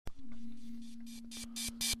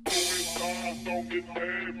Don't get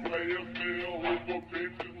paid, players still with the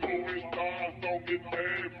bitches. Movie stars don't get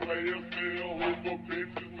paid, players still with the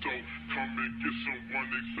bitches. So come and get some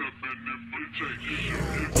 187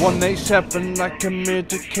 invitation. 187 like a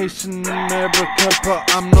murder case in America, but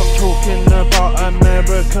I'm not talking about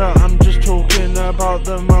America. I'm just talking about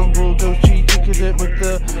the mongrel ghost. She kicking it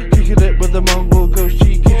with the mongrel ghost.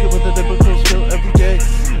 She kicking with the typical skill every day.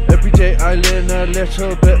 Every day I learn a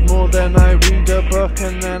little bit more, then I read a book,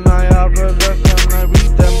 and then I have a look, and I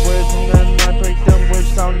read them words, and then I break them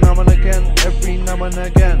words down now and again, every now and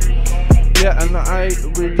again. Yeah, and I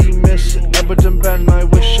really miss Edward and Ben. I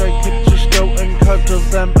wish I could just go and cuddle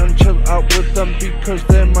them and chill out with them, because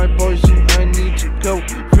they're my boys and I need to go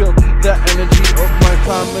feel the energy of my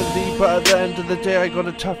family. But at the end of the day I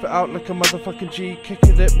gotta tough it out like a motherfucking G,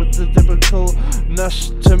 kicking it with the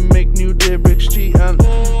lyricalness to make new lyrics G, and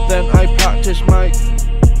then I practice my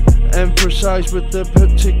emphasize with the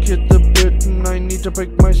particular bit, and I need to break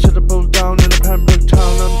my syllable down in a Pembroke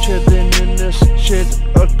town. I'm chilling in this shit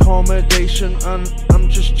accommodation, and I'm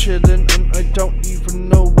just chilling, and I don't even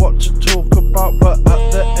know what to talk about. But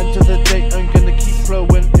at the end of the day I'm gonna keep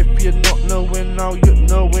flowing. If you're not knowing now, you're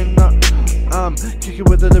knowing that I'm kicking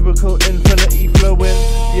with the lyrical infinity flowing.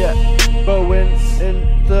 Yeah, bowing in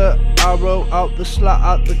the arrow out the slat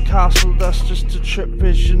at the castle. That's just a trip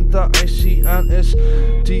vision that I see, and it's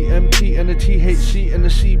DMT and the THC and the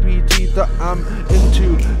CBD that I'm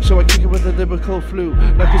into. So I kick it with a lyrical flu,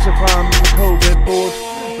 like as if I'm COVID bored,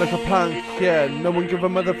 like a plank. Yeah, no one give a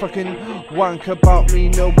motherfucking wank about me.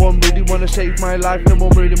 No one really wanna save my life. No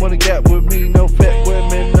one really wanna get with me. No fit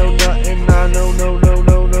women, no nothing. Nah, no.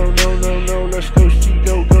 Let's go, she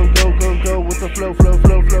go with the flow.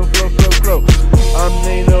 I'm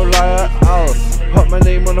no liar. I'll put my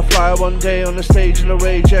name on a flyer one day on the stage in a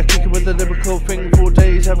rage. Yeah, kicking with the lyrical thing for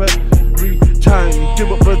days every time.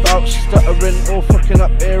 Do it without stuttering or fucking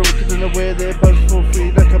up air. Wicked in a way they buzz for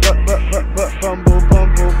free like a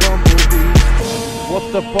bumblebee. What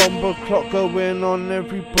the bomber clock going on?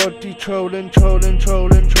 Everybody trolling. Trolling.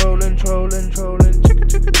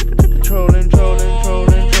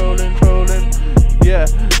 Yeah,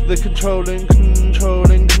 the controlling.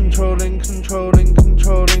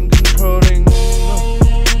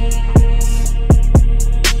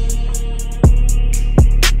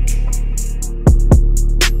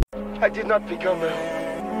 I did not become a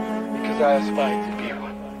because I aspired to be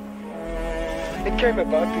one. It came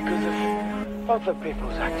about because of other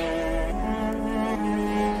people's actions.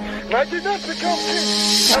 And I did not become king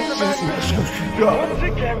as a man. Once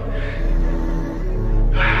again,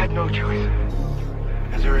 I had no choice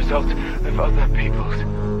as a result of other people's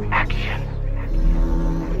actions.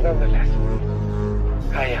 Nonetheless,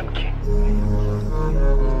 I am king.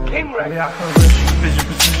 King right now. Vision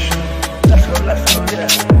position. Let's go, yeah.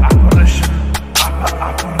 Apparition.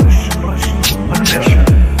 Mission.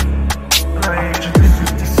 And I ain't just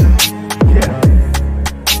listen. Yeah.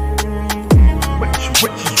 Which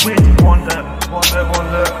is weird. Wonder.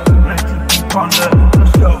 Ready to ponder.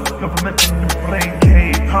 Let's go. Government in the brain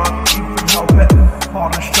cave. Can't even help it.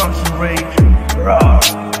 Boris Johnson rage. Rah.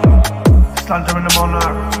 Slander in the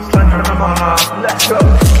monarch. Let's go.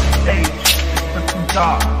 Age is flipping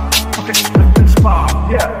dark. Pockets flipping spark.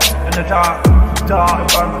 Yeah. In the dark.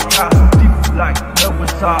 Around the castle, deep like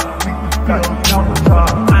Noah's Ark. We build Noah's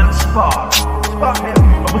Ark and spark him.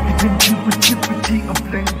 A wicked intuitivity of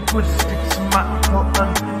linguistics, mathematical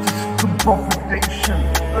and discombobulation,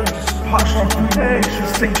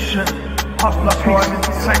 sensation, past location,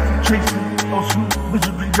 psychic tracing, those who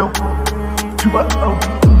misery open to an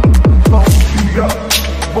open phone. Be up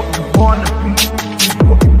what you wanna be,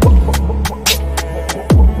 what you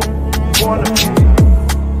wanna be.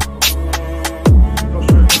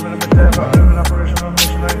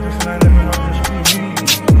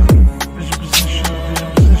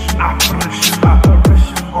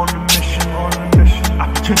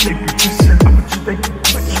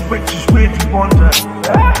 Which is weird to wonder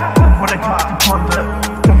what I got to ponder.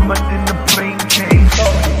 Government in the brain cage.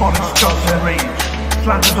 Boris Johnson rage.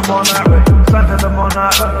 Slander the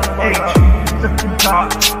monarch. Age flipping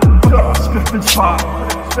dark. Flipping spark.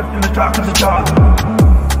 Flipping the dark of the dark.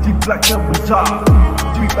 Deep like the wizard.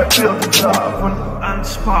 Deep like buildings are. Fun and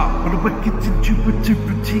spark. With a wicked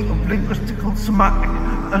intuitivity of linguistical, somatic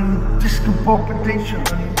and discombobulation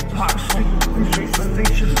and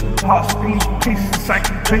visualization, past speed, cases,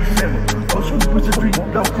 psychic tracing, ocean wizardry,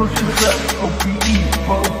 local sugar, OBE,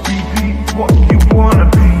 what you wanna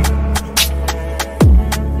be.